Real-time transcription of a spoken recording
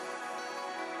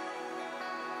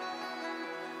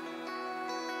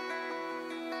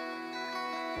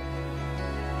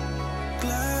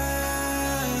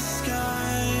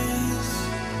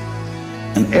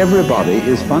Everybody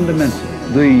is fundamentally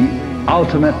the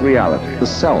ultimate reality, the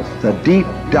self, the deep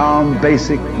down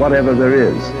basic whatever there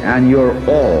is, and you're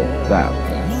all that,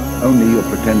 only you're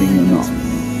pretending you're not.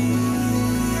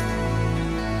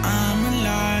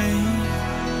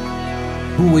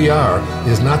 Who we are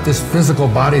is not this physical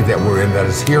body that we're in that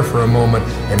is here for a moment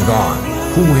and gone.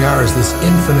 Who we are is this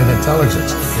infinite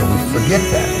intelligence, and we forget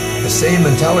that. The same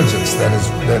intelligence that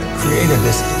created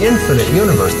this infinite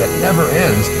universe that never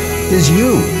ends is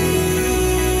you.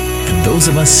 For those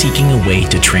of us seeking a way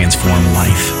to transform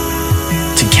life,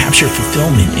 to capture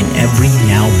fulfillment in every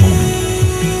now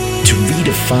moment, to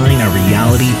redefine our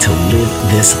reality to live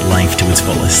this life to its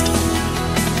fullest.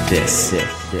 This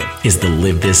is the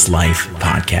Live This Life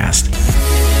podcast.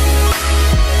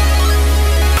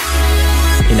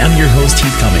 And I'm your host,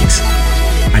 Heath Cummings.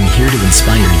 I'm here to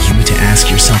inspire you to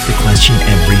ask yourself the question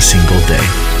every single day.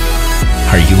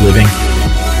 Are you living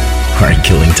or are you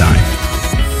killing time?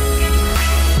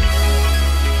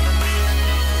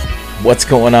 What's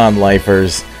going on,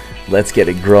 lifers? Let's get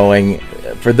it growing.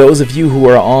 For those of you who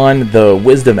are on the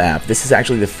Wisdom app, this is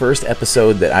actually the first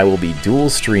episode that I will be dual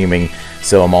streaming.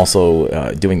 So I'm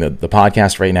also doing the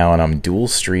podcast right now, and I'm dual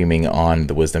streaming on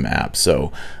the Wisdom app.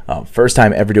 So first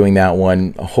time ever doing that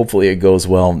one. Hopefully it goes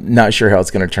well. Not sure how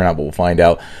it's going to turn out, but we'll find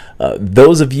out.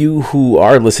 Those of you who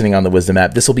are listening on the Wisdom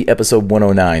app, this will be episode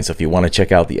 109. So if you want to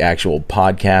check out the actual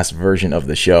podcast version of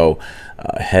the show,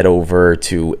 head over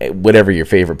to whatever your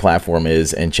favorite platform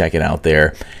is and check it out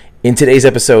there. In today's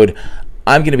episode,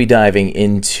 I'm going to be diving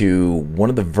into one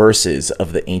of the verses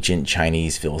of the ancient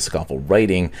Chinese philosophical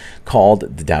writing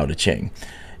called the Tao Te Ching.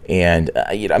 And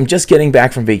I'm just getting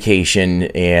back from vacation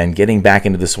and getting back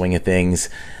into the swing of things.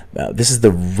 This is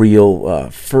the real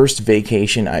first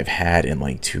vacation I've had in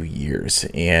like 2 years.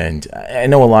 And I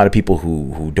know a lot of people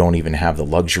who don't even have the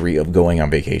luxury of going on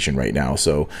vacation right now.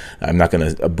 So I'm not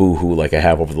going to boo-hoo like I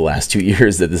have over the last 2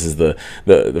 years that this is the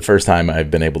first time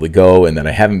I've been able to go and that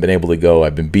I haven't been able to go.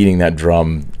 I've been beating that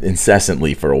drum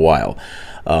incessantly for a while.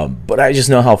 But I just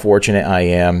know how fortunate I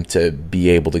am to be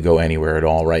able to go anywhere at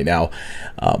all right now.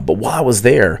 But while I was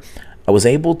there, I was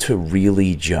able to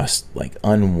really just like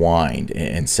unwind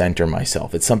and center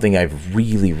myself. It's something I've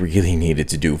really, really needed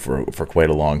to do for quite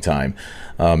a long time.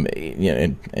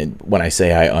 And when I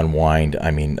say I unwind, I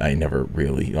mean I never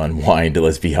really unwind.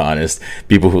 Let's be honest.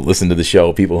 People who listen to the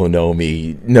show, people who know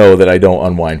me, know that I don't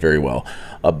unwind very well.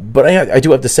 But I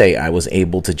do have to say I was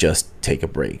able to just take a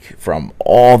break from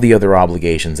all the other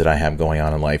obligations that I have going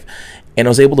on in life, and I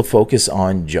was able to focus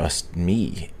on just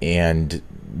me and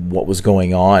what was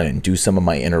going on and do some of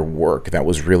my inner work. That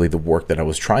was really the work that I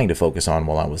was trying to focus on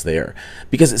while I was there,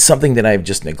 because it's something that I've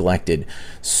just neglected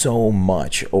so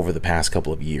much over the past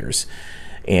couple of years.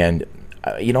 And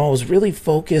I was really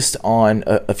focused on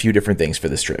a few different things for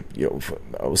this trip.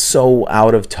 I was so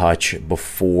out of touch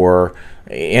before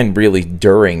and really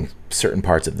during certain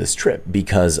parts of this trip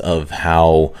because of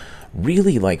how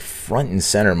really like front and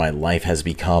center my life has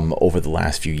become over the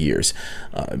last few years.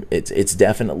 It's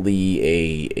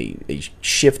definitely a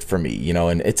shift for me,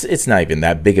 and it's not even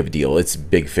that big of a deal. It's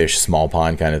big fish, small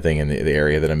pond kind of thing in the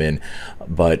area that I'm in.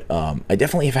 But I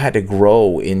definitely have had to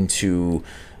grow into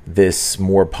this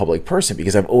more public person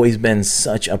because I've always been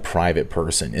such a private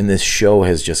person, and this show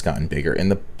has just gotten bigger,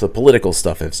 and the political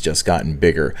stuff has just gotten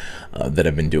bigger that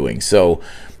I've been doing. So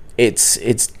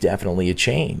it's definitely a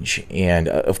change. And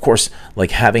of course,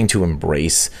 like having to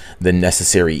embrace the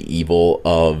necessary evil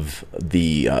of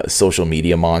the social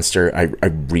media monster. I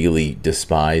really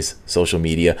despise social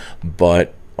media,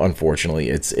 but unfortunately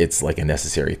it's like a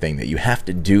necessary thing that you have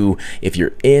to do if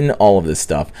you're in all of this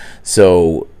stuff.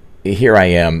 So here I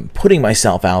am putting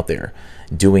myself out there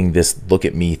doing this look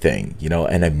at me thing,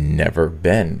 and I've never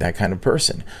been that kind of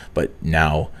person. But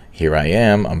now here I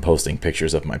am, I'm posting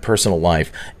pictures of my personal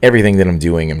life, everything that I'm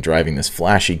doing. I'm driving this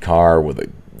flashy car with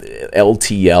a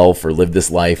LTL for Live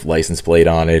This Life license plate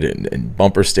on it and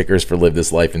bumper stickers for Live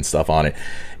This Life and stuff on it.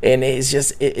 And it's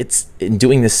just, it's in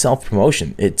doing this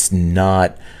self-promotion, it's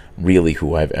not really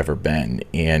who I've ever been,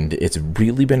 and it's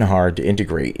really been hard to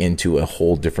integrate into a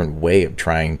whole different way of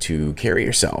trying to carry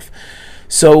yourself.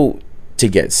 So to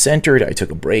get centered, I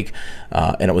took a break,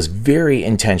 and it was very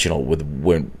intentional with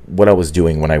what I was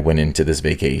doing when I went into this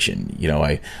vacation.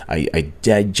 I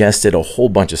digested a whole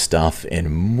bunch of stuff and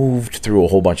moved through a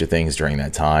whole bunch of things during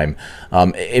that time,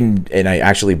 and I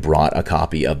actually brought a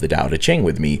copy of the Tao Te Ching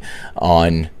with me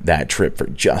on that trip for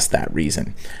just that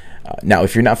reason. Now,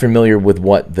 if you're not familiar with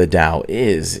what the Tao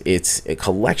is, it's a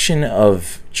collection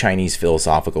of Chinese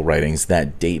philosophical writings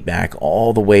that date back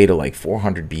all the way to like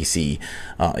 400 BC,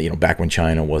 back when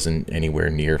China wasn't anywhere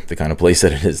near the kind of place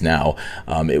that it is now.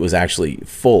 It was actually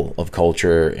full of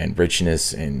culture and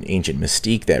richness and ancient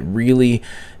mystique that really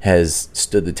has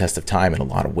stood the test of time in a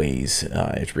lot of ways.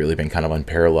 It's really been kind of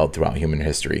unparalleled throughout human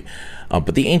history.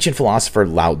 But the ancient philosopher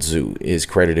Lao Tzu is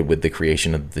credited with the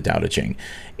creation of the Tao Te Ching,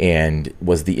 and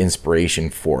was the inspiration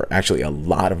for actually a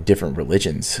lot of different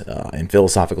religions and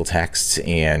philosophical texts.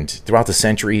 And throughout the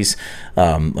centuries,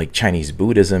 like Chinese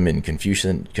Buddhism and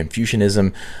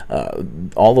Confucianism,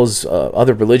 all those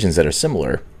other religions that are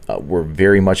similar, were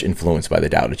very much influenced by the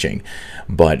Tao Te Ching.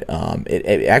 But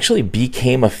it actually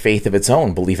became a faith of its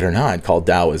own, believe it or not, called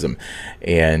Taoism,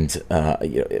 and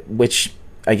which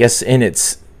I guess in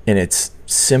its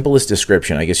simplest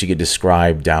description, I guess you could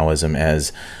describe Taoism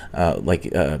as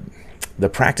the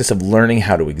practice of learning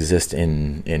how to exist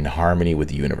in harmony with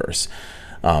the universe.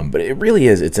 But it really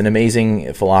is. It's an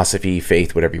amazing philosophy,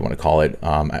 faith, whatever you want to call it.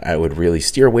 I would really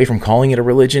steer away from calling it a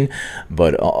religion,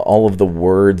 but all of the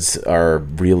words are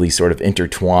really sort of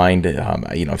intertwined.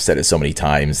 I've said it so many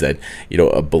times that,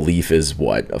 a belief is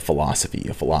what? A philosophy.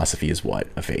 A philosophy is what?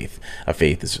 A faith. A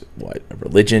faith is what? A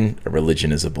religion. A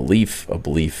religion is a belief. A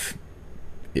belief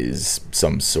is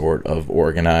some sort of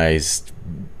organized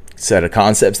set of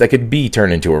concepts that could be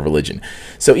turned into a religion.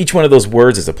 So each one of those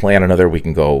words is a play on another. We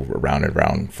can go around and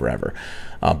around forever,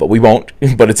 but we won't.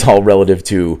 But it's all relative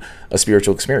to a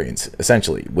spiritual experience,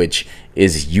 essentially, which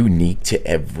is unique to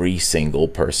every single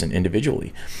person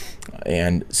individually.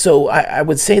 And so I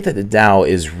would say that the Tao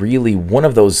is really one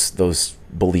of those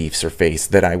beliefs or faiths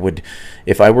that I would,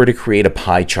 if I were to create a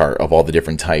pie chart of all the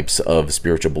different types of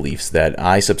spiritual beliefs that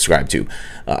I subscribe to,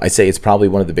 I'd say it's probably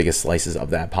one of the biggest slices of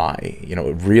that pie. It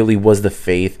really was the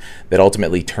faith that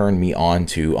ultimately turned me on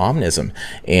to Omnism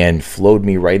and flowed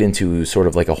me right into sort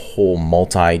of like a whole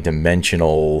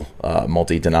multi-dimensional,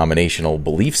 multi-denominational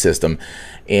belief system.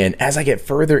 And as I get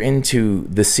further into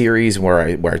the series where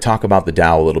I talk about the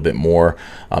Tao a little bit more,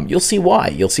 you'll see why.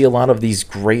 You'll see a lot of these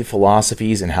great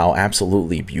philosophies and how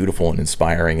absolutely beautiful and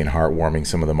inspiring and heartwarming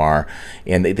some of them are.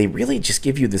 And they really just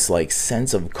give you this like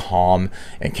sense of calm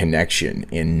and connection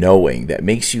in knowing that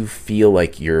makes you feel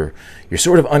like you're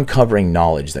sort of uncovering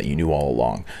knowledge that you knew all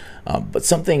along. But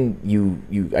something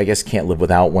you I guess can't live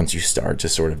without once you start to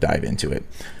sort of dive into it.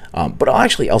 But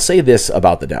I'll say this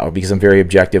about the Tao, because I'm very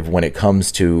objective when it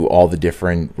comes to all the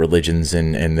different religions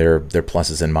and their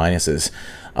pluses and minuses.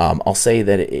 I'll say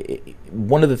that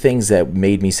one of the things that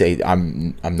made me say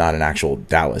I'm not an actual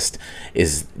Taoist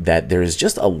is that there's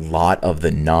just a lot of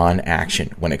the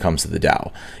non-action when it comes to the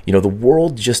Tao. The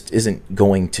world just isn't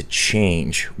going to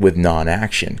change with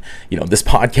non-action. This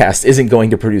podcast isn't going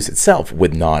to produce itself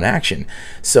with non-action.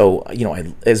 So,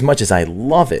 as much as I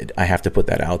love it, I have to put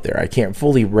that out there. I can't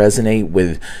fully resonate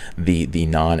with the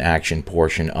non-action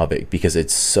portion of it because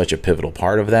it's such a pivotal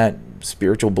part of that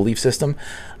spiritual belief system.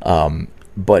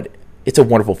 But it's a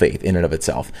wonderful faith in and of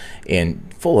itself,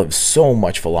 and full of so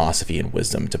much philosophy and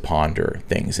wisdom to ponder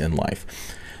things in life.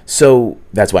 So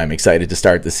that's why I'm excited to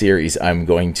start the series. I'm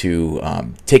going to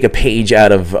take a page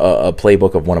out of a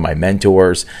playbook of one of my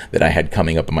mentors that I had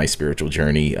coming up in my spiritual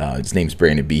journey. His name's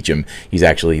Brandon Beecham. He's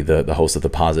actually the host of the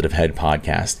Positive Head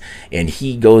podcast. And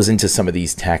he goes into some of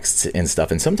these texts and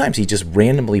stuff. And sometimes he just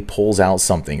randomly pulls out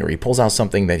something, or he pulls out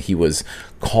something that he was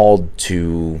called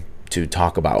to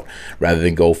talk about, rather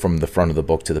than go from the front of the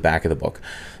book to the back of the book.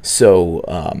 So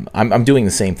I'm doing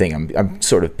the same thing. I'm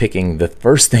sort of picking the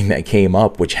first thing that came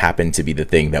up, which happened to be the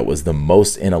thing that was the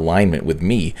most in alignment with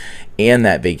me and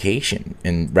that vacation,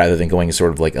 and rather than going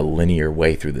sort of like a linear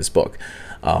way through this book.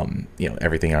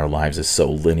 Everything in our lives is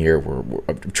so linear.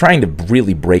 We're trying to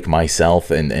really break myself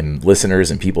and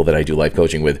listeners and people that I do life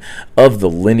coaching with of the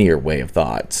linear way of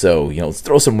thought. So, let's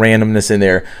throw some randomness in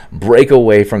there, break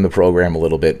away from the program a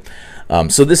little bit.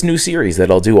 So this new series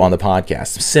that I'll do on the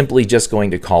podcast, I'm simply just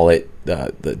going to call it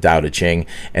the Tao Te Ching,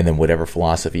 and then whatever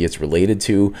philosophy it's related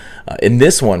to. In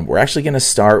this one, we're actually going to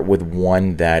start with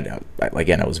one that,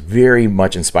 again, I was very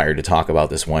much inspired to talk about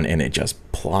this one, and it just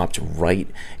plopped right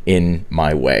in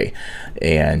my way,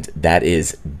 and that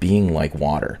is being like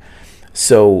water.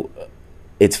 So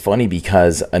it's funny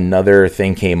because another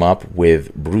thing came up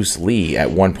with Bruce Lee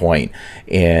at one point,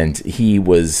 and he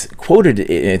was quoted, and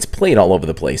it's played all over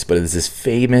the place, but it's this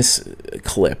famous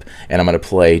clip, and I'm going to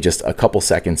play just a couple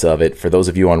seconds of it. For those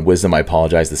of you on Wisdom, I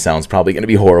apologize, the sound's probably going to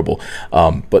be horrible,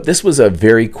 but this was a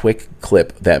very quick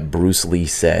clip that Bruce Lee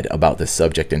said about this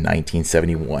subject in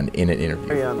 1971 in an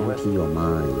interview. Empty your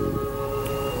mind,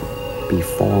 be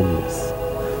formless,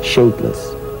 shapeless,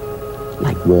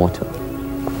 like water.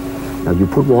 Now you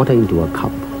put water into a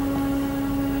cup.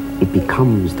 it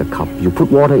becomes the cup. You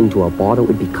put water into a bottle,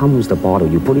 it becomes the bottle.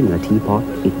 You put it in a teapot,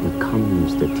 it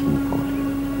becomes the teapot.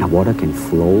 Now water can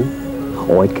flow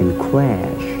or it can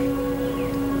crash.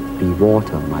 Be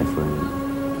water, my friend.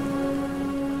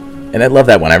 And I love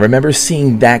that one. I remember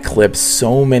seeing that clip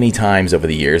so many times over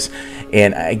the years.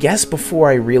 And I guess before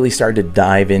I really started to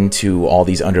dive into all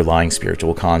these underlying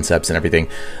spiritual concepts and everything,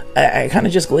 I kind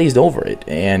of just glazed over it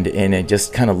and I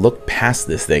just kind of looked past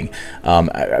this thing.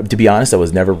 To be honest, I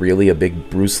was never really a big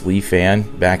Bruce Lee fan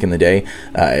back in the day.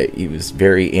 He was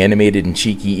very animated and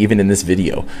cheeky, even in this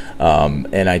video.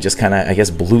 And I just kind of, I guess,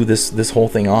 blew this whole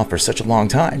thing off for such a long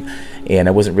time. And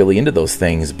I wasn't really into those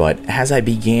things. But as I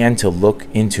began to look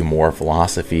into more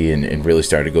philosophy and really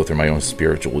started to go through my own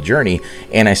spiritual journey,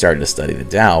 and I started to study the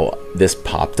Tao, this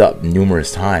popped up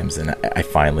numerous times, and I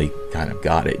finally kind of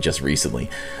got it just recently.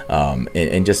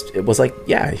 And just, it was like,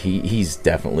 yeah, he's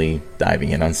definitely diving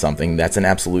in on something that's an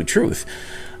absolute truth.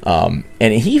 And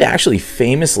he actually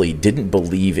famously didn't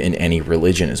believe in any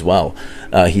religion as well.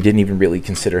 He didn't even really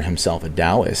consider himself a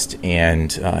Taoist,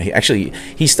 and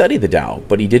he studied the Tao,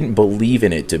 but he didn't believe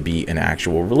in it to be an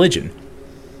actual religion.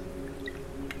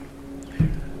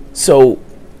 So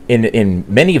in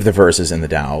many of the verses in the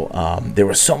Tao, there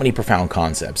were so many profound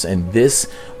concepts, and this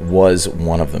was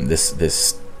one of them.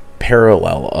 This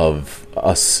parallel of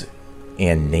us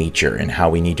and nature, and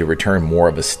how we need to return more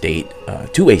of a state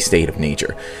to a state of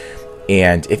nature.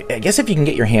 And I guess if you can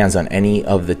get your hands on any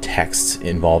of the texts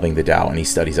involving the Tao, any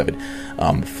studies of it,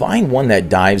 find one that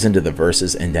dives into the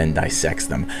verses and then dissects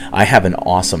them. I have an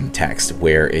awesome text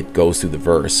where it goes through the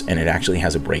verse and it actually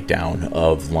has a breakdown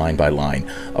of line by line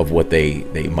of what they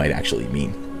might actually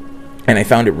mean. And I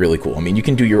found it really cool. I mean, you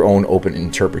can do your own open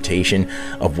interpretation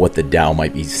of what the Tao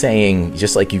might be saying,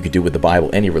 just like you could do with the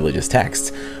Bible, any religious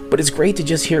texts. But it's great to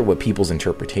just hear what people's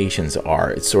interpretations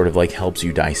are. It sort of like helps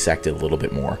you dissect it a little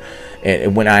bit more.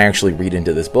 And when I actually read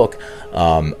into this book,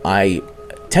 I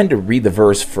tend to read the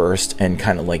verse first and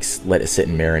kind of like let it sit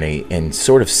and marinate and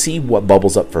sort of see what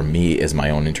bubbles up for me as my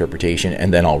own interpretation,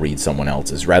 and then I'll read someone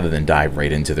else's rather than dive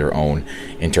right into their own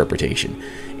interpretation.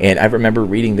 And I remember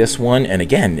reading this one, and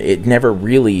again, it never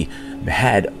really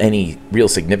had any real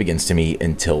significance to me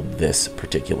until this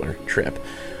particular trip.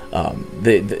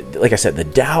 Like I said, the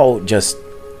Tao just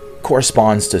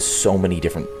corresponds to so many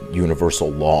different universal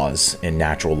laws and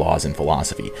natural laws in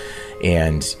philosophy.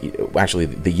 And actually,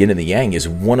 the yin and the yang is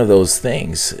one of those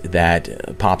things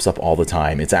that pops up all the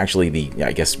time. It's actually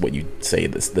I guess what you'd say,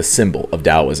 the symbol of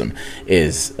Taoism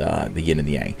is the yin and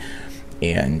the yang.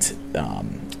 And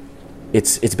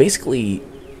it's basically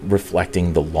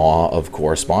reflecting the law of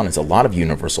correspondence, a lot of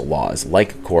universal laws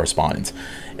like correspondence.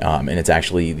 And it's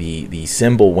actually the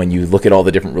symbol. When you look at all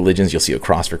the different religions, you'll see a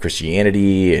cross for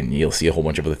Christianity, and you'll see a whole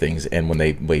bunch of other things. And when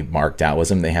they mark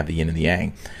Taoism, they have the yin and the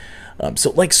yang.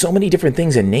 So like so many different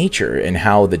things in nature and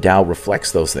how the Tao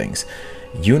reflects those things,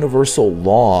 universal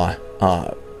law,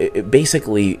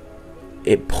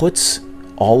 it puts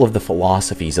all of the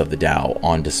philosophies of the Tao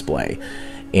on display.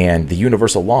 And the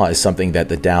universal law is something that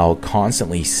the Tao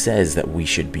constantly says that we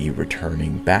should be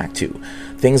returning back to.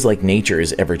 Things like nature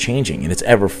is ever changing, and it's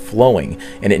ever flowing,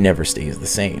 and it never stays the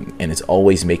same. And it's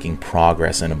always making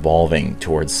progress and evolving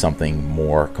towards something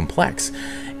more complex.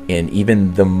 And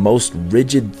even the most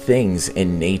rigid things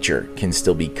in nature can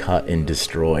still be cut and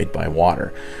destroyed by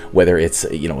water. Whether it's,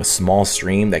 a small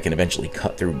stream that can eventually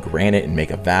cut through granite and make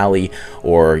a valley,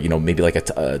 or, maybe like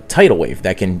a tidal wave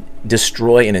that can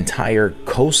destroy an entire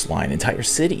coastline, entire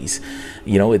cities.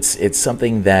 It's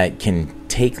something that can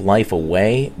take life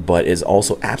away, but is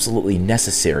also absolutely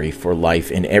necessary for life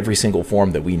in every single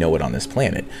form that we know it on this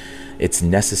planet. It's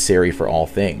necessary for all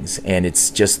things. And it's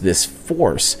just this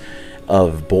force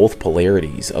of both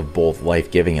polarities, of both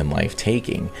life-giving and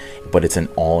life-taking, but it's an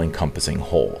all-encompassing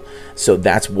whole. So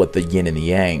that's what the yin and the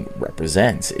yang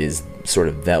represents, is sort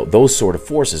of those sort of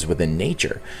forces within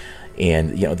nature.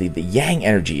 And the yang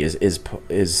energy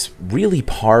is really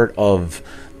part of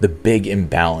the big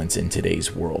imbalance in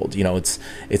today's world.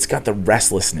 It's got the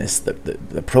restlessness,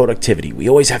 the productivity. We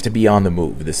always have to be on the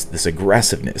move. This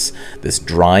aggressiveness, this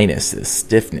dryness, this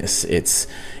stiffness.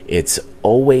 It's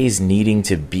always needing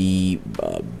to be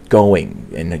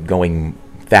going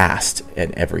fast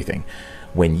at everything.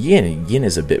 When yin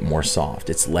is a bit more soft.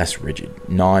 It's less rigid,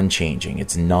 non-changing.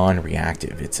 It's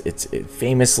non-reactive. It's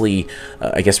famously,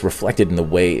 I guess, reflected in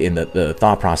the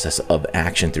thought process of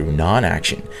action through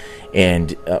non-action.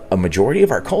 And a majority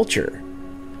of our culture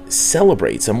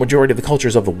celebrates, a majority of the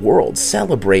cultures of the world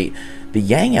celebrate the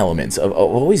yang elements of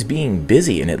always being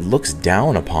busy, and it looks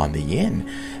down upon the yin.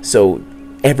 So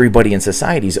everybody in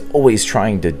society is always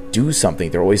trying to do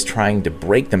something. They're always trying to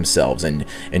break themselves and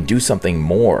do something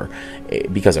more,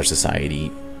 because our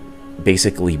society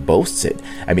basically boasts it.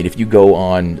 I mean, if you go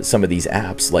on some of these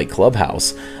apps like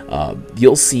Clubhouse,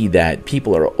 you'll see that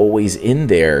people are always in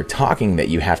there talking that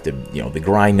you have to, the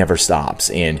grind never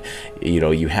stops, and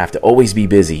you have to always be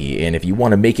busy, and if you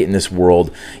want to make it in this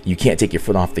world, you can't take your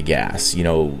foot off the gas.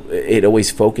 It always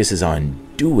focuses on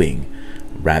doing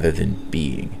rather than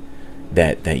being.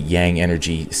 That yang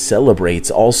energy celebrates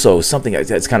also something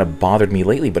that's kind of bothered me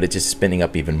lately, but it's just spinning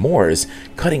up even more, is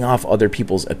cutting off other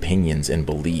people's opinions and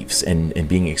beliefs, and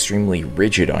being extremely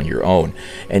rigid on your own,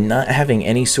 and not having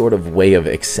any sort of way of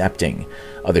accepting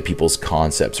other people's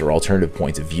concepts or alternative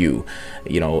points of view.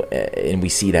 And we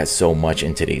see that so much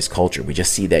in today's culture. We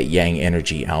just see that yang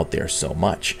energy out there so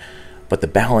much, but the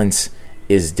balance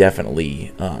is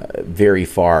definitely very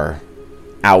far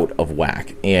out of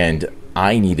whack, and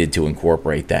I needed to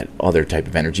incorporate that other type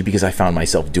of energy because I found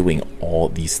myself doing all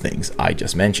these things I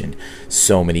just mentioned.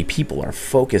 So many people are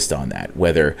focused on that,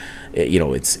 whether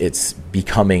it's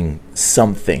becoming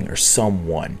something or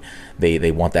someone.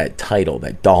 They want that title,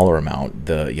 that dollar amount,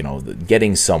 the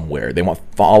getting somewhere. They want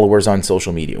followers on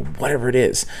social media, whatever it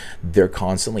is. They're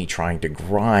constantly trying to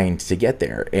grind to get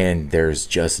there, and there's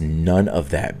just none of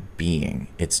that being.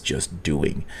 It's just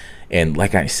doing. And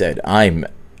like I said, I'm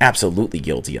absolutely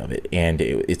guilty of it, and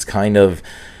it's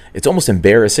almost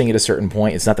embarrassing at a certain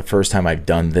point. It's not the first time I've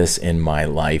done this in my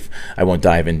life. I won't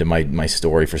dive into my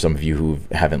story for some of you who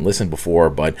haven't listened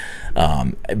before, but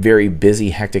a very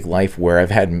busy, hectic life where I've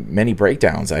had many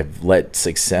breakdowns. I've let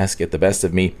success get the best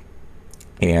of me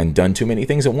and done too many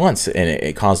things at once, and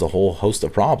it caused a whole host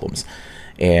of problems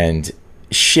and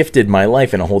shifted my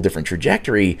life in a whole different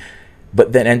trajectory,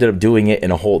 but then ended up doing it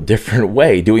in a whole different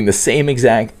way, doing the same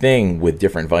exact thing with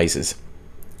different vices,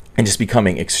 and just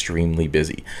becoming extremely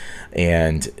busy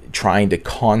and trying to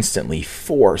constantly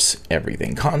force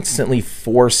everything, constantly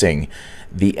forcing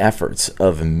the efforts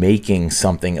of making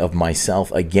something of myself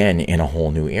again in a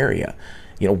whole new area.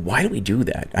 Why do we do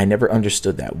that? I never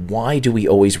understood that. Why do we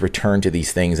always return to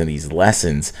these things and these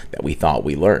lessons that we thought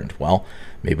we learned? Well,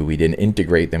 maybe we didn't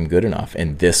integrate them good enough,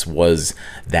 and this was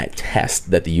that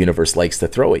test that the universe likes to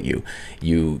throw at you.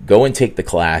 You go and take the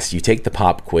class, you take the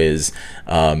pop quiz,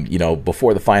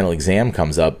 before the final exam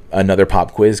comes up, another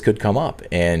pop quiz could come up,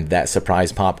 and that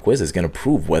surprise pop quiz is going to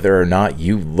prove whether or not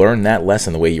you learned that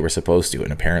lesson the way you were supposed to,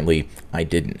 and apparently I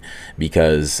didn't,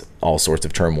 because all sorts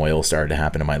of turmoil started to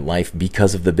happen in my life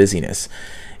because of the busyness.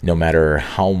 No matter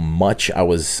how much I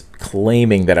was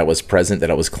claiming that I was present, that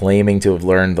I was claiming to have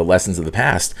learned the lessons of the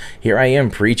past, here I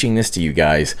am preaching this to you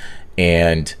guys,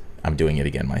 and I'm doing it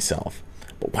again myself.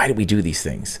 But why do we do these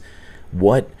things?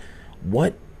 What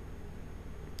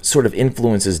sort of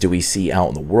influences do we see out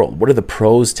in the world? What are the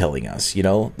pros telling us?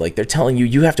 Like they're telling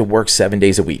you have to work 7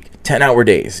 days a week, 10-hour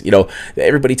days.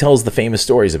 Everybody tells the famous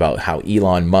stories about how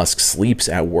Elon Musk sleeps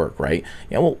at work, right?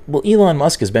 Well, Elon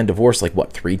Musk has been divorced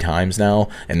 3 times now,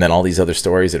 and then all these other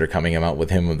stories that are coming out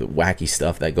with him, with the wacky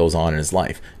stuff that goes on in his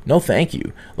life. No, thank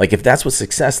you. If that's what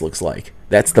success looks like,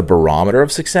 that's the barometer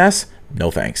of success. No,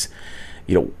 thanks.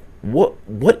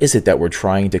 What is it that we're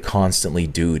trying to constantly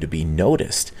do to be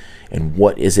noticed? And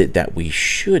what is it that we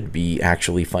should be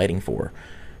actually fighting for?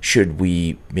 Should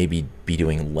we maybe be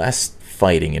doing less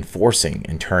fighting and forcing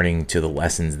and turning to the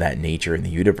lessons that nature and the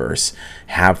universe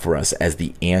have for us as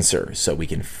the answer so we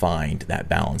can find that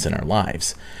balance in our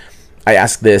lives? I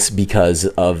ask this because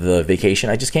of the vacation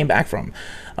I just came back from.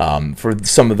 For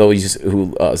some of those of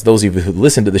you who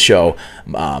listen to the show,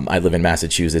 I live in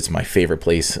Massachusetts. My favorite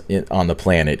place on the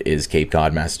planet is Cape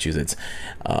Cod, Massachusetts.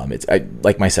 It's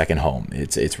like my second home.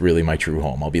 It's really my true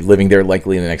home. I'll be living there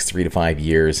likely in the next 3 to 5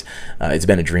 years. It's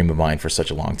been a dream of mine for such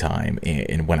a long time.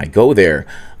 And when I go there,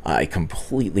 I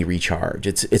completely recharge.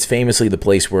 It's famously the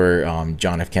place where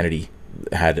John F. Kennedy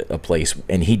had a place,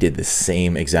 and he did the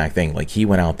same exact thing. He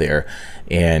went out there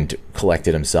and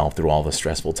collected himself through all the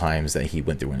stressful times that he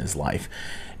went through in his life.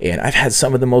 And I've had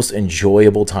some of the most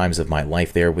enjoyable times of my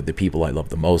life there with the people I love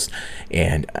the most.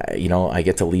 And, I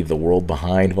get to leave the world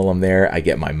behind while I'm there. I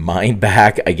get my mind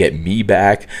back. I get me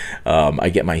back. I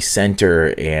get my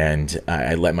center, and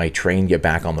I let my train get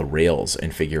back on the rails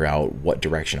and figure out what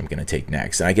direction I'm going to take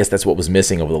next. And I guess that's what was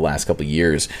missing over the last couple of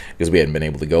years, because we hadn't been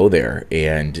able to go there.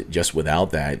 And just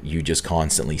without that, you just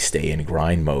constantly stay in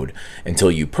grind mode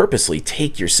until you purposely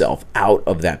take yourself out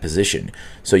of that position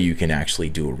so you can actually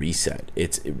do a reset.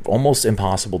 It's almost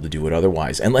impossible to do it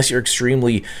otherwise, unless you're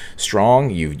extremely strong.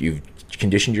 You've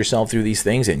conditioned yourself through these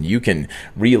things, and you can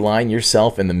realign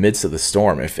yourself in the midst of the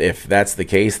storm. If that's the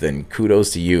case, then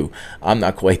kudos to you. I'm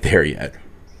not quite there yet.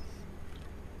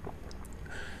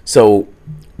 So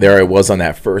there I was on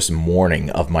that first morning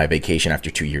of my vacation after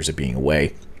 2 years of being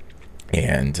away.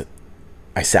 And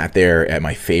I sat there at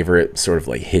my favorite sort of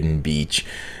like hidden beach.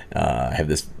 I have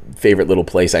this favorite little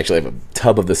place. Actually, I have a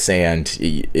tub of the sand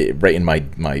right in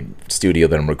my studio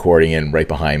that I'm recording in, right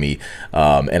behind me.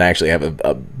 And I actually have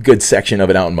a good section of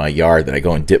it out in my yard that I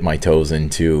go and dip my toes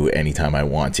into anytime I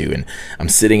want to. And I'm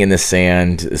sitting in this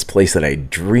sand, this place that I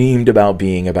dreamed about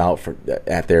being for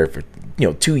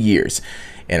 2 years.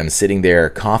 And I'm sitting there,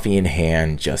 coffee in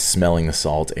hand, just smelling the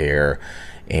salt air.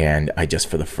 And I just,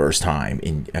 for the first time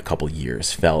in a couple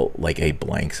years, felt like a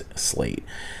blank slate.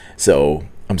 So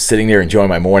I'm sitting there enjoying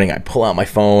my morning. I pull out my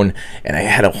phone, and I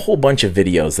had a whole bunch of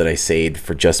videos that I saved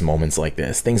for just moments like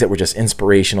this. Things that were just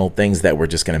inspirational, things that were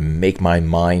just going to make my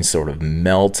mind sort of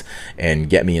melt and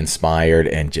get me inspired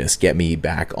and just get me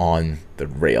back on the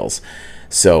rails.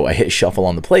 So I hit shuffle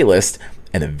on the playlist,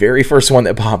 and the very first one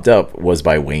that popped up was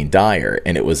by Wayne Dyer,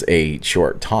 and it was a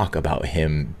short talk about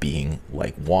him being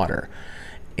like water.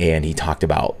 And he talked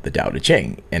about the Tao Te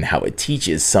Ching and how it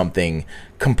teaches something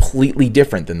completely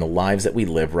different than the lives that we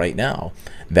live right now.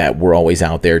 That we're always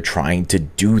out there trying to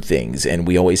do things, and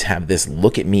we always have this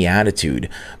look at me attitude.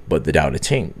 But the Tao Te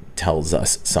Ching tells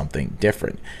us something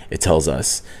different. It tells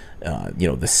us,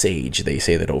 the sage, they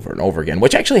say that over and over again,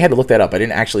 which I actually had to look that up. I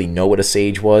didn't actually know what a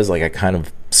sage was. Like, I kind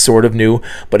of sort of knew,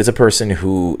 but it's a person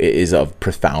who is of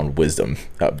profound wisdom.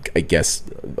 I guess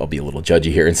I'll be a little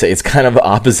judgy here and say it's kind of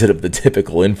opposite of the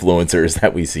typical influencers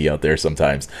that we see out there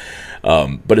sometimes.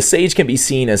 But a sage can be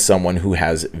seen as someone who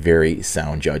has very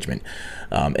sound judgment.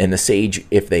 And the sage,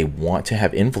 if they want to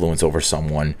have influence over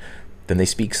someone, then they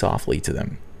speak softly to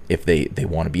them. If they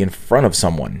want to be in front of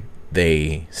someone,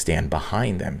 they stand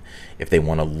behind them. If they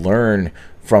want to learn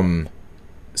from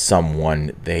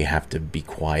someone, they have to be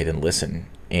quiet and listen.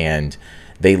 And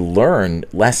they learn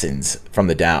lessons from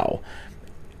the Tao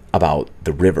about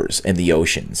the rivers and the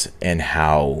oceans, and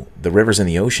how the rivers and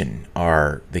the ocean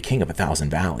are the king of 1,000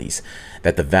 valleys,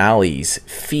 that the valleys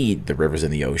feed the rivers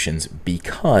and the oceans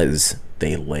because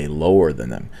they lay lower than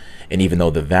them. And even though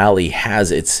the valley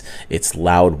has its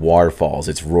loud waterfalls,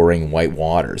 its roaring white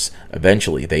waters,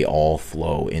 eventually they all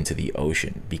flow into the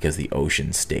ocean because the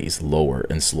ocean stays lower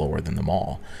and slower than them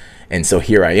all. And so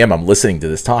here I am, I'm listening to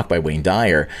this talk by Wayne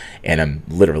Dyer, and I'm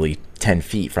literally 10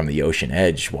 feet from the ocean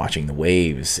edge watching the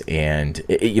waves. And,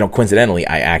 coincidentally,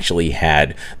 I actually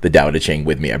had the Tao Te Ching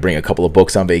with me. I bring a couple of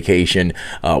books on vacation.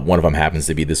 One of them happens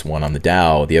to be this one on the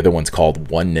Tao. The other one's called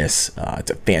Oneness.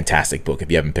 It's a fantastic book. If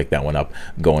you haven't picked that one up,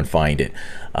 go and find it.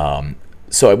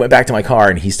 So I went back to my car,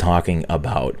 and he's talking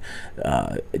about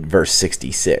verse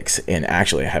 66. And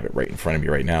actually, I have it right in front of me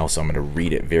right now, so I'm going to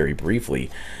read it very briefly.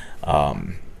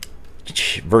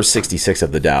 Verse 66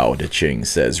 of the Tao Te Ching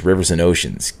says, "Rivers and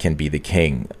oceans can be the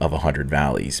king of 100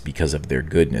 valleys because of their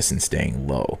goodness in staying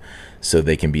low. So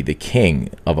they can be the king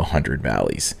of 100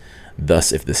 valleys.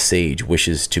 Thus, if the sage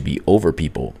wishes to be over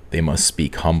people, they must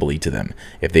speak humbly to them.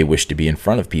 If they wish to be in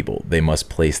front of people, they must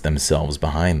place themselves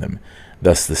behind them.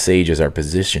 Thus, the sages are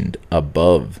positioned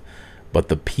above, but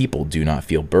the people do not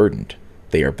feel burdened.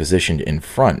 They are positioned in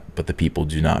front, but the people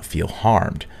do not feel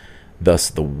harmed.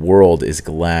 Thus, the world is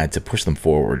glad to push them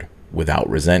forward without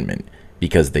resentment,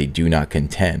 because they do not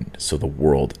contend, so the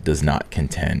world does not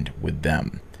contend with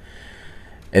them."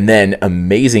 And then,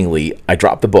 amazingly, I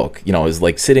dropped the book. I was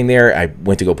like sitting there. I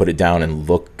went to go put it down and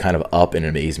look kind of up in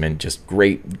amazement. Just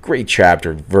great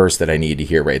chapter, verse that I needed to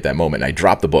hear right at that moment. And I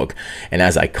dropped the book. And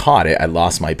as I caught it, I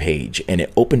lost my page. And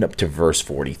it opened up to verse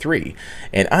 43.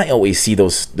 And I always see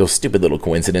those stupid little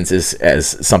coincidences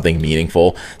as something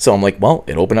meaningful. So I'm like, well,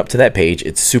 it opened up to that page.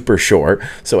 It's super short.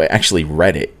 So I actually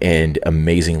read it. And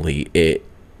amazingly, it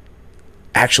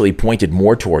actually pointed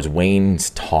more towards Wayne's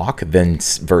talk than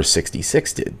verse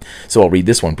 66 did. So I'll read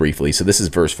this one briefly. So this is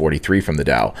verse 43 from the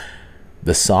Tao.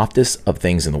 "The softest of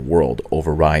things in the world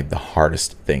override the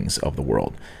hardest things of the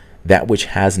world. That which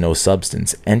has no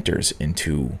substance enters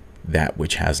into that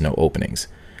which has no openings.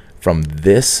 From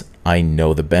this I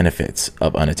know the benefits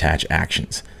of unattached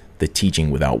actions, the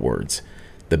teaching without words.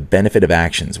 The benefit of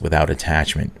actions without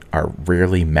attachment are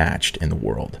rarely matched in the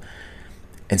world."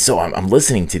 And so I'm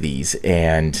listening to these,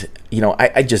 and,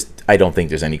 I don't think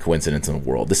there's any coincidence in the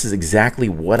world. This is exactly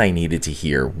what I needed to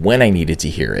hear when I needed to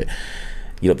hear it.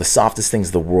 The softest things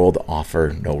of the world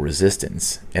offer no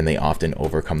resistance, and they often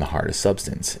overcome the hardest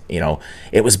substance.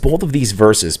 It was both of these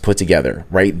verses put together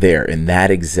right there in that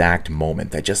exact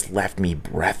moment that just left me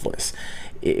breathless.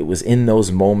 It was in those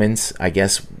moments, I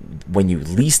guess, when you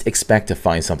least expect to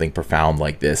find something profound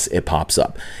like this, it pops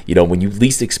up. When you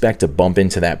least expect to bump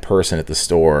into that person at the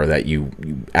store that you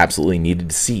absolutely needed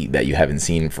to see, that you haven't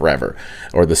seen forever,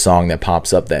 or the song that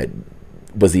pops up that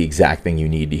was the exact thing you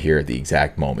need to hear at the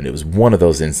exact moment. It was one of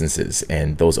those instances,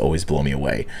 and those always blow me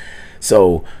away.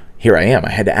 So here I am.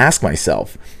 I had to ask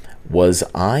myself, was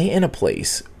I in a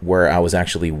place where I was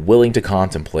actually willing to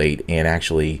contemplate and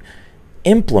actually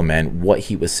implement what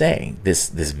he was saying, this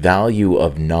value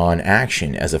of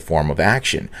non-action as a form of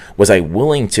action? Was I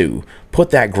willing to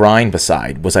put that grind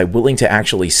beside? Was I willing to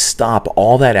actually stop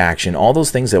all that action, all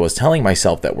those things that I was telling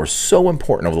myself that were so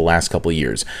important over the last couple of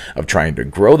years, of trying to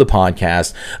grow the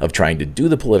podcast, of trying to do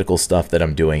the political stuff that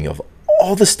I'm doing, of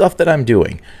all the stuff that I'm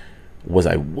doing? Was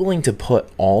I willing to put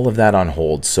all of that on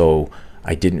hold so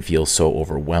I didn't feel so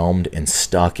overwhelmed and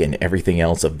stuck in everything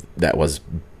else I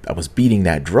was beating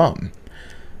that drum?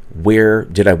 Where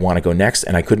did I want to go next?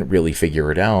 And I couldn't really figure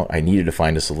it out. I needed to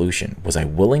find a solution. Was I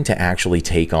willing to actually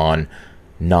take on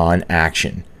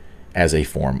non-action as a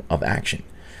form of action?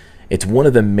 It's one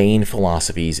of the main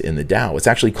philosophies in the Tao. It's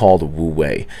actually called Wu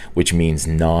Wei, which means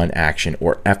non-action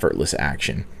or effortless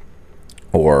action.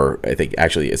 Or I think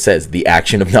actually it says the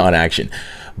action of non-action.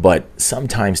 But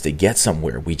sometimes to get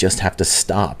somewhere, we just have to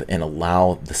stop and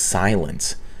allow the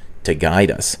silence to guide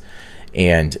us.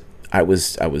 And I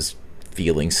was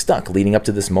feeling stuck leading up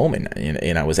to this moment,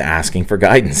 and I was asking for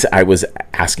guidance. I was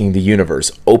asking the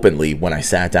universe openly when I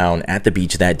sat down at the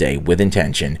beach that day with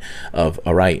intention of,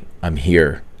 all right, I'm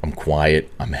here, I'm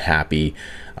quiet, I'm happy,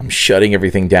 I'm shutting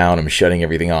everything down, I'm shutting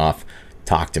everything off.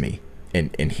 Talk to me.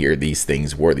 And here these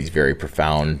things were, these very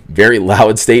profound, very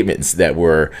loud statements that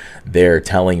were there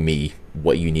telling me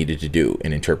what you needed to do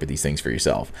and interpret these things for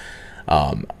yourself.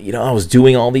 I was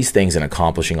doing all these things and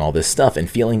accomplishing all this stuff and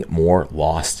feeling more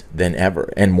lost than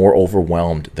ever and more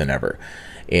overwhelmed than ever.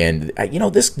 And,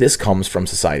 this comes from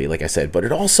society, like I said, but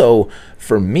it also,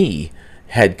 for me,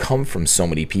 had come from so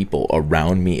many people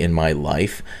around me in my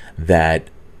life that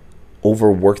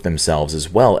overwork themselves as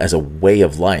well as a way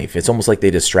of life. It's almost like they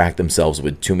distract themselves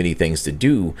with too many things to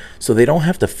do so they don't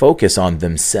have to focus on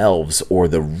themselves or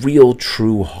the real,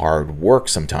 true hard work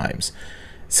sometimes.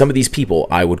 Some of these people,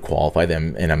 I would qualify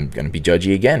them, and I'm going to be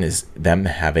judgy again, as them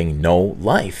having no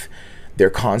life. They're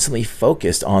constantly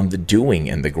focused on the doing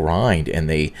and the grind, and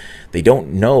they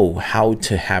don't know how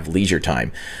to have leisure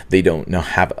time. They don't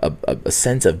have a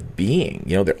sense of being.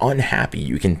 They're unhappy.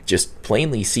 You can just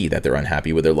plainly see that they're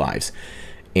unhappy with their lives.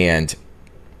 And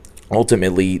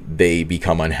ultimately, they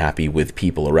become unhappy with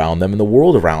people around them and the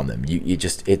world around them.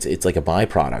 It's like a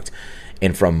byproduct.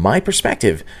 And from my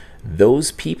perspective,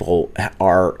 those people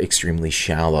are extremely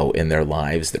shallow in their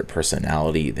lives, their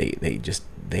personality.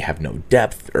 They have no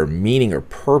depth or meaning or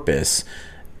purpose.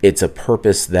 It's a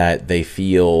purpose that they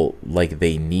feel like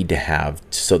they need to have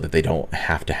so that they don't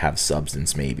have to have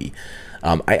substance, maybe.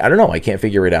 I don't know. I can't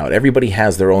figure it out. Everybody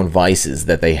has their own vices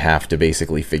that they have to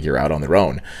basically figure out on their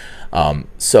own.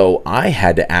 So I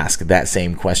had to ask that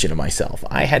same question of myself.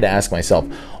 I had to ask myself,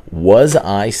 was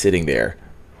I sitting there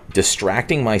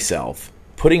distracting myself,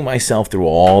 putting myself through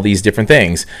all these different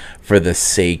things for the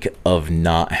sake of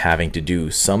not having to do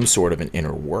some sort of an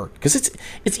inner work? Because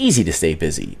it's easy to stay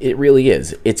busy. It really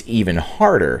is. It's even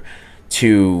harder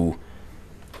to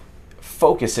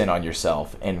focus in on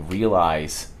yourself and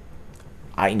realize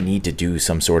I need to do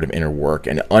some sort of inner work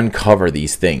and uncover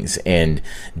these things and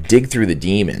dig through the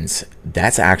demons.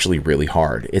 That's actually really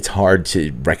hard. It's hard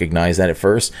to recognize that at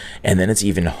first, and then it's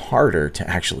even harder to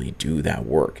actually do that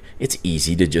work. It's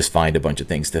easy to just find a bunch of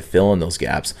things to fill in those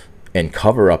gaps and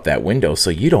cover up that window so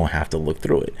you don't have to look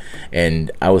through it.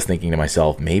 And I was thinking to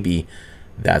myself, maybe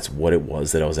that's what it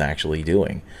was that I was actually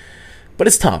doing. But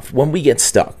it's tough. When we get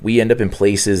stuck, we end up in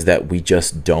places that we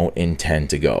just don't intend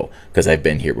to go. Because I've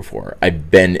been here before. I've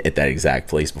been at that exact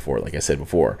place before, like I said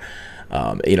before.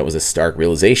 It was a stark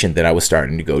realization that I was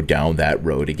starting to go down that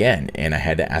road again. And I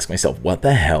had to ask myself, what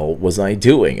the hell was I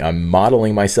doing? I'm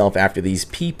modeling myself after these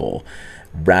people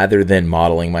rather than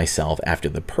modeling myself after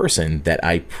the person that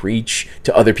I preach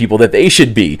to other people that they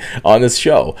should be on this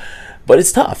show. But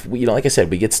it's tough. Like I said,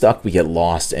 we get stuck, we get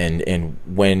lost, and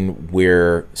when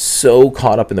we're so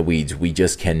caught up in the weeds, we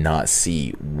just cannot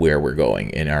see where we're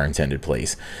going in our intended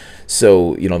place.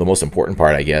 So, the most important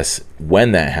part, I guess,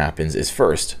 when that happens is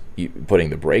first,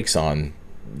 putting the brakes on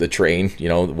the train,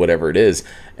 whatever it is,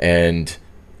 and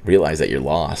realize that you're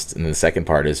lost. And the second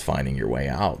part is finding your way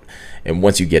out. And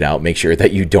once you get out, make sure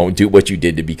that you don't do what you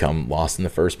did to become lost in the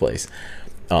first place.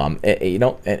 And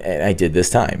I did this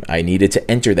time. I needed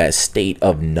to enter that state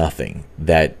of nothing,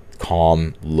 that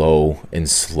calm, low, and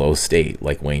slow state,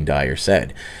 like Wayne Dyer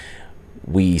said.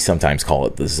 we sometimes call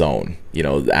it the zone. You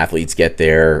know, athletes get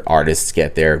there, artists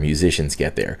get there, musicians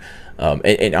get there.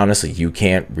 And honestly, you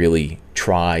can't really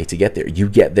try to get there. You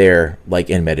get there like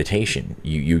in meditation.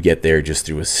 You get there just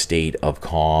through a state of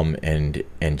calm and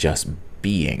just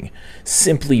being,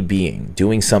 simply being,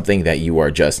 doing something that you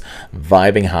are just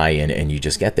vibing high in, and you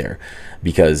just get there.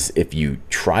 Because if you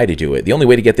try to do it, the only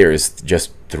way to get there is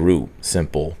just through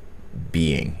simple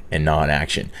being and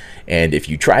non-action. And if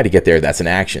you try to get there, that's an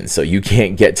action. So you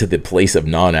can't get to the place of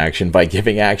non-action by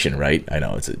giving action, right? I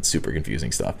know it's super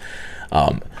confusing stuff.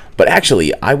 But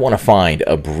actually, I want to find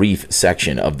a brief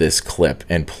section of this clip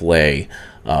and play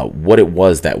what it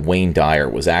was that Wayne Dyer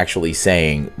was actually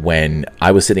saying when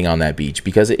I was sitting on that beach,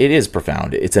 because it is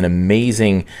profound. It's an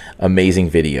amazing, amazing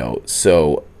video.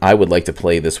 So I would like to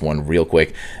play this one real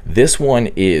quick. This one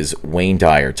is Wayne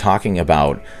Dyer talking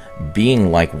about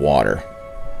being like water.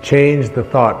 Change the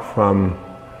thought from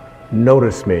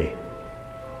notice me,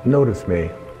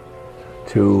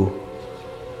 to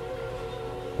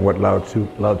what Lao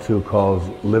Tzu calls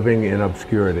living in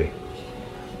obscurity,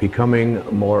 becoming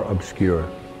more obscure.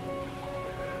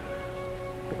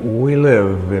 We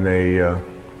live in a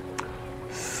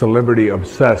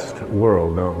celebrity-obsessed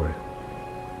world, don't we?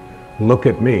 Look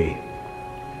at me.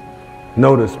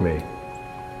 Notice me.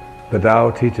 The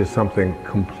Tao teaches something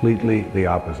completely the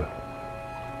opposite.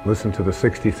 Listen to the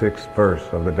 66th verse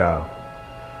of the Tao.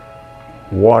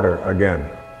 Water again.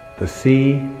 The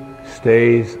sea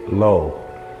stays low.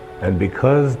 And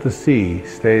because the sea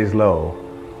stays low,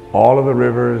 all of the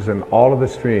rivers and all of the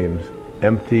streams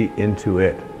empty into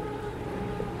it.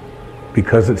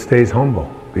 Because it stays humble,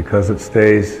 because it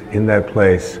stays in that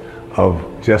place of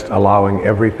just allowing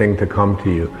everything to come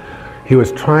to you. He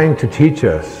was trying to teach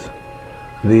us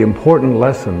the important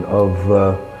lesson of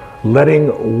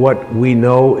letting what we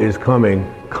know is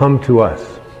coming come to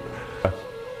us.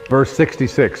 Verse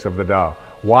 66 of the Tao.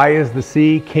 Why is the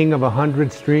sea king of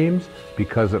 100 streams?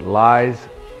 Because it lies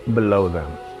below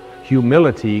them.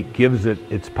 Humility gives it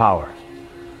its power.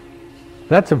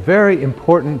 That's a very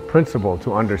important principle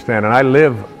to understand. And I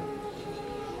live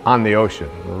on the ocean,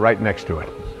 right next to it.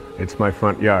 It's my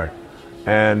front yard.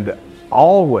 And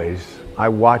always I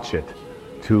watch it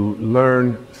to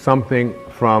learn something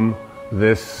from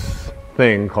this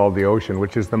thing called the ocean,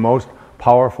 which is the most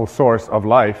powerful source of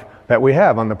life that we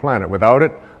have on the planet. Without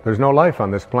it, there's no life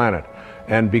on this planet.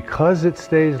 And because it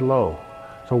stays low,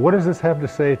 so what does this have to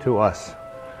say to us?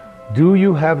 Do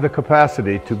you have the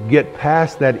capacity to get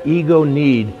past that ego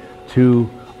need to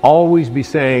always be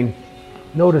saying,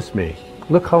 notice me,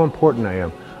 look how important I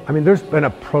am? I mean, there's been a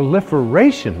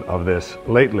proliferation of this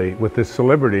lately with this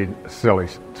celebrity silly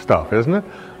stuff, isn't it?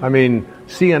 I mean,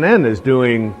 CNN is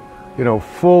doing,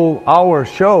 full hour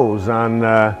shows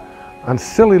on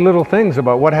silly little things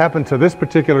about what happened to this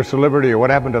particular celebrity or what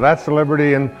happened to that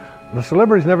celebrity, and the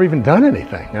celebrity's never even done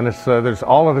anything. And there's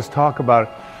all of this talk about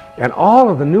it. And all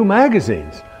of the new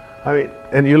magazines. I mean,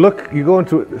 and you go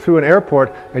through an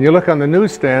airport and you look on the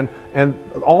newsstand and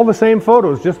all the same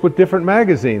photos, just with different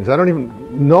magazines. I don't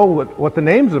even know what the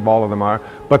names of all of them are,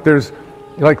 but there's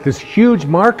like this huge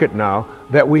market now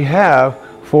that we have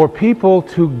for people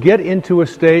to get into a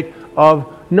state of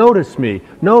notice me,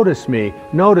 notice me,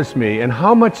 notice me. And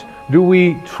how much do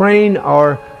we train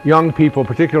our young people,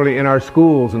 particularly in our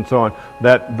schools and so on,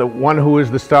 that the one who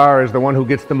is the star is the one who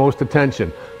gets the most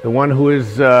attention. The one who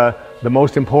is the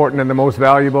most important and the most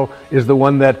valuable is the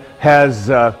one that has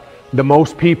the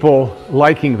most people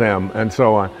liking them and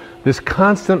so on. This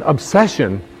constant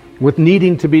obsession with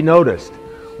needing to be noticed.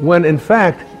 When in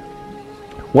fact,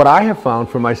 what I have found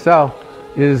for myself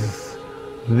is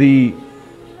the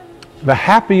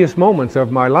happiest moments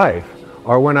of my life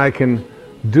are when I can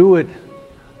do it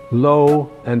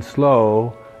low and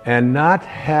slow and not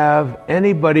have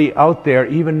anybody out there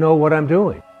even know what I'm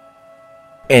doing.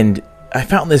 And I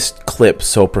found this clip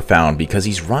so profound because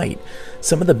he's right.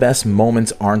 Some of the best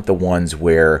moments aren't the ones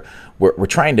where we're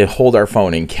trying to hold our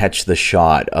phone and catch the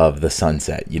shot of the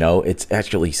sunset. It's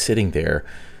actually sitting there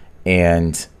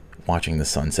and watching the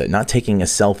sunset, not taking a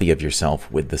selfie of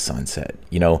yourself with the sunset,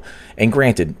 And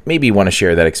granted, maybe you want to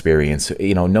share that experience,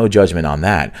 no judgment on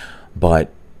that.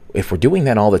 But if we're doing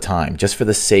that all the time, just for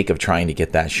the sake of trying to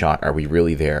get that shot, are we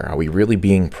really there? Are we really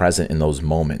being present in those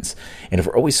moments? And if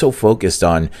we're always so focused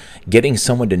on getting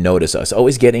someone to notice us,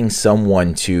 always getting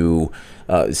someone to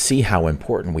see how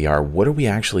important we are, what are we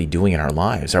actually doing in our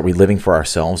lives? Are we living for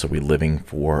ourselves? Are we living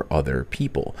for other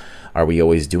people? Are we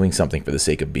always doing something for the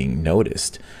sake of being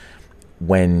noticed?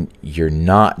 When you're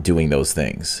not doing those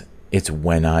things, it's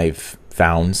when I've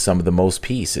found some of the most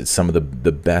peace. It's some of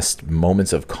the best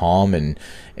moments of calm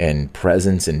and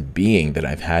presence and being that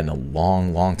I've had in a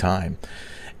long, long time.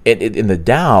 And the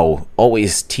Tao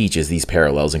always teaches these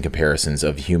parallels and comparisons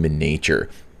of human nature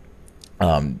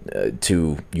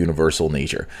to universal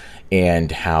nature,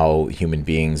 and how human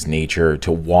beings' nature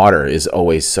to water is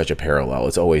always such a parallel.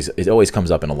 It always comes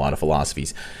up in a lot of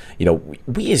philosophies. You know,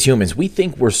 we as humans, we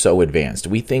think we're so advanced.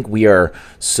 We think we are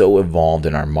so evolved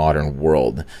in our modern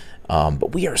world.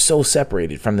 But we are so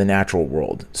separated from the natural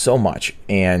world so much,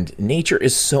 and nature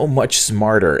is so much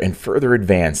smarter and further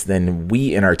advanced than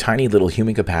we in our tiny little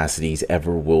human capacities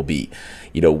ever will be.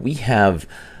 You know, we have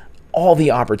all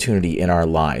the opportunity in our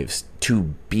lives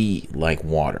to be like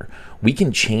water. We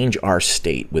can change our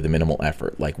state with a minimal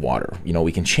effort like water. You know,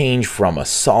 we can change from a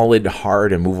solid,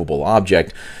 hard, and movable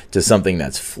object to something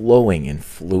that's flowing and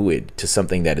fluid, to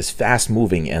something that is fast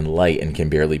moving and light and can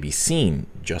barely be seen,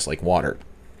 just like water.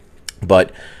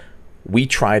 But we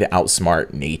try to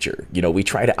outsmart nature. You know, we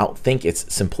try to outthink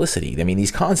its simplicity. I mean, these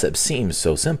concepts seem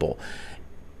so simple,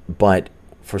 but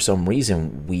for some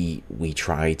reason, we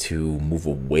try to move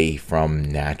away from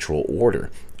natural order.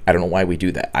 I don't know why we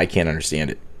do that. I can't understand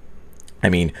it. I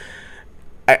mean,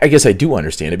 I guess I do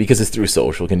understand it because it's through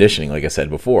social conditioning, like I said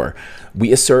before.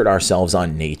 We assert ourselves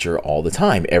on nature all the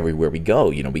time, everywhere we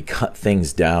go. You know, we cut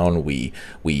things down, we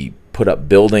put up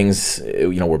buildings,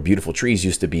 you know, where beautiful trees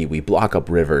used to be. We block up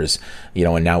rivers, you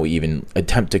know, and now we even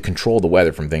attempt to control the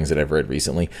weather from things that I've read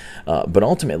recently. But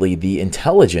ultimately, the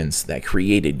intelligence that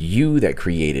created you, that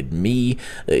created me,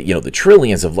 you know, the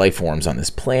trillions of life forms on this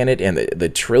planet and the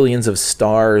trillions of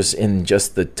stars in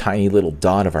just the tiny little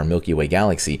dot of our Milky Way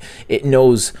galaxy, it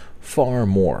knows far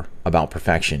more about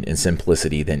perfection and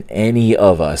simplicity than any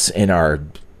of us in our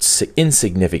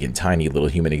insignificant tiny little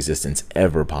human existence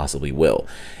ever possibly will.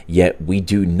 Yet we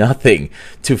do nothing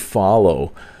to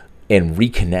follow and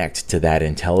reconnect to that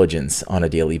intelligence on a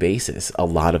daily basis. A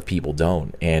lot of people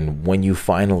don't. And when you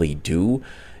finally do,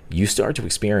 you start to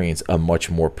experience a much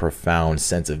more profound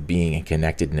sense of being and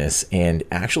connectedness, and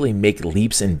actually make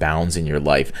leaps and bounds in your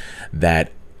life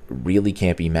that really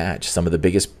can't be matched. Some of the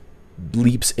biggest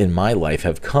leaps in my life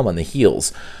have come on the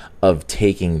heels of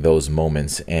taking those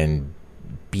moments and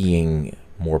being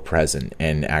more present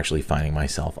and actually finding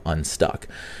myself unstuck.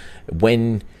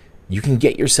 When you can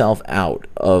get yourself out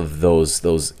of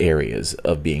those areas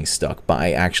of being stuck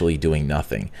by actually doing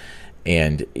nothing.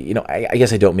 And, you know, I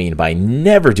guess I don't mean by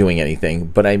never doing anything,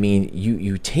 but I mean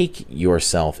you take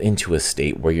yourself into a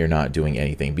state where you're not doing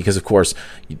anything. Because, of course,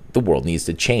 the world needs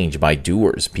to change by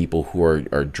doers, people who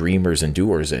are dreamers and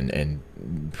doers and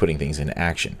putting things into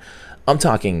action. I'm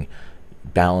talking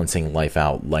balancing life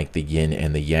out like the yin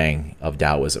and the yang of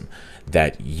Taoism,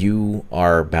 that you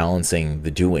are balancing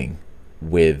the doing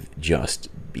with just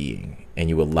being, and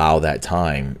you allow that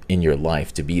time in your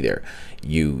life to be there.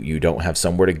 You don't have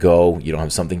somewhere to go, you don't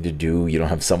have something to do, you don't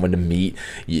have someone to meet,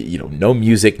 you know, no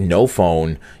music, no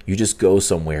phone. You just go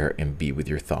somewhere and be with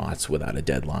your thoughts without a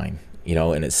deadline. You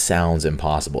know, and it sounds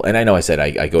impossible. And I know I said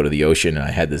I go to the ocean and I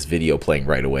had this video playing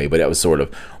right away, but that was sort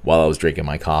of while I was drinking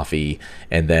my coffee.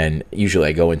 And then usually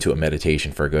I go into a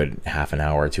meditation for a good half an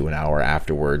hour to an hour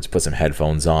afterwards, put some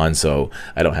headphones on so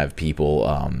I don't have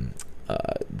people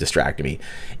distract me.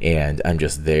 And I'm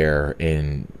just there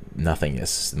in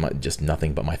nothingness, just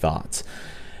nothing but my thoughts.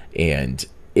 And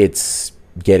it's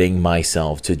getting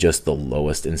myself to just the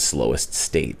lowest and slowest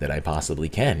state that I possibly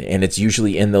can. And it's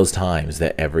usually in those times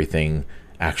that everything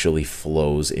actually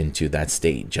flows into that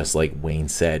state, just like Wayne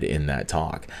said in that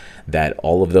talk, that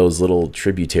all of those little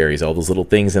tributaries, all those little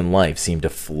things in life seem to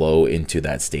flow into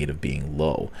that state of being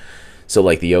low. So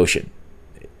like the ocean,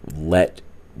 let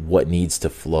what needs to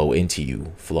flow into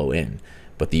you flow in.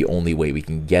 But the only way we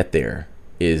can get there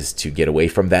is to get away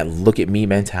from that look at me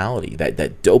mentality,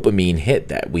 that dopamine hit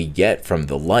that we get from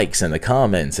the likes and the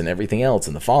comments and everything else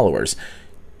and the followers.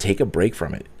 Take a break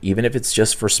from it, even if it's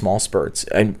just for small spurts.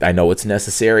 I know it's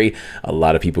necessary. A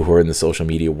lot of people who are in the social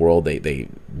media world, they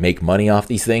make money off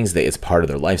these things. It's part of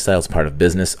their lifestyle. It's part of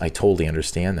business. I totally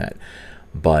understand that.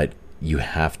 But you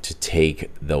have to take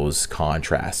those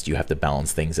contrasts. You have to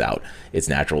balance things out. It's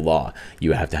natural law.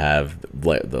 You have to have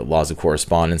the laws of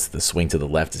correspondence. The swing to the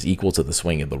left is equal to the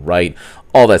swing of the right.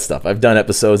 All that stuff. I've done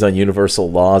episodes on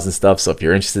universal laws and stuff, so if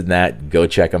you're interested in that, go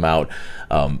check them out.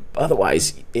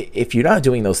 Otherwise, if you're not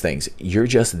doing those things, you're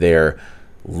just there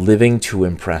living to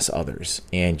impress others,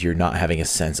 and you're not having a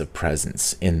sense of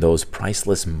presence in those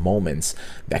priceless moments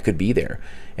that could be there.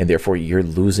 And therefore, you're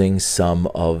losing some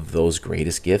of those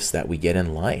greatest gifts that we get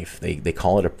in life. They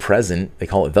call it a present. They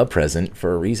call it the present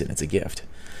for a reason. It's a gift.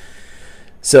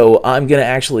 So I'm going to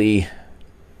actually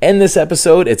end this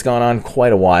episode. It's gone on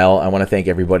quite a while. I want to thank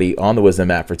everybody on the Wisdom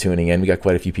app for tuning in. We got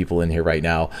quite a few people in here right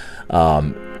now.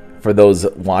 For those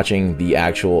watching the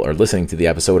actual or listening to the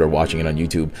episode or watching it on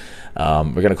YouTube,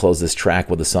 we're going to close this track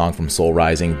with a song from Soul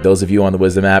Rising. Those of you on the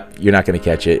Wisdom app, you're not going to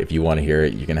catch it. If you want to hear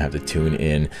it, you're going to have to tune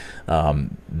in.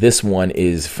 This one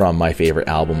is from my favorite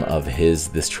album of his.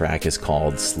 This track is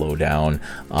called Slow Down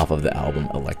off of the album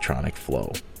Electronic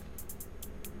Flow.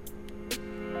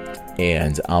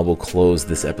 And I will close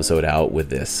this episode out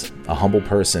with this. A humble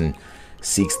person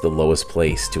seeks the lowest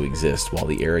place to exist, while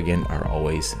the arrogant are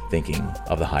always thinking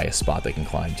of the highest spot they can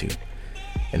climb to.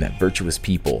 And that virtuous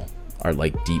people are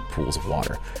like deep pools of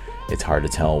water. It's hard to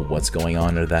tell what's going on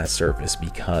under that surface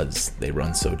because they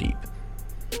run so deep.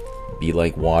 Be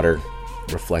like water,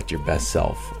 reflect your best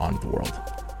self onto the world.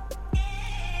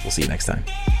 We'll see you next time.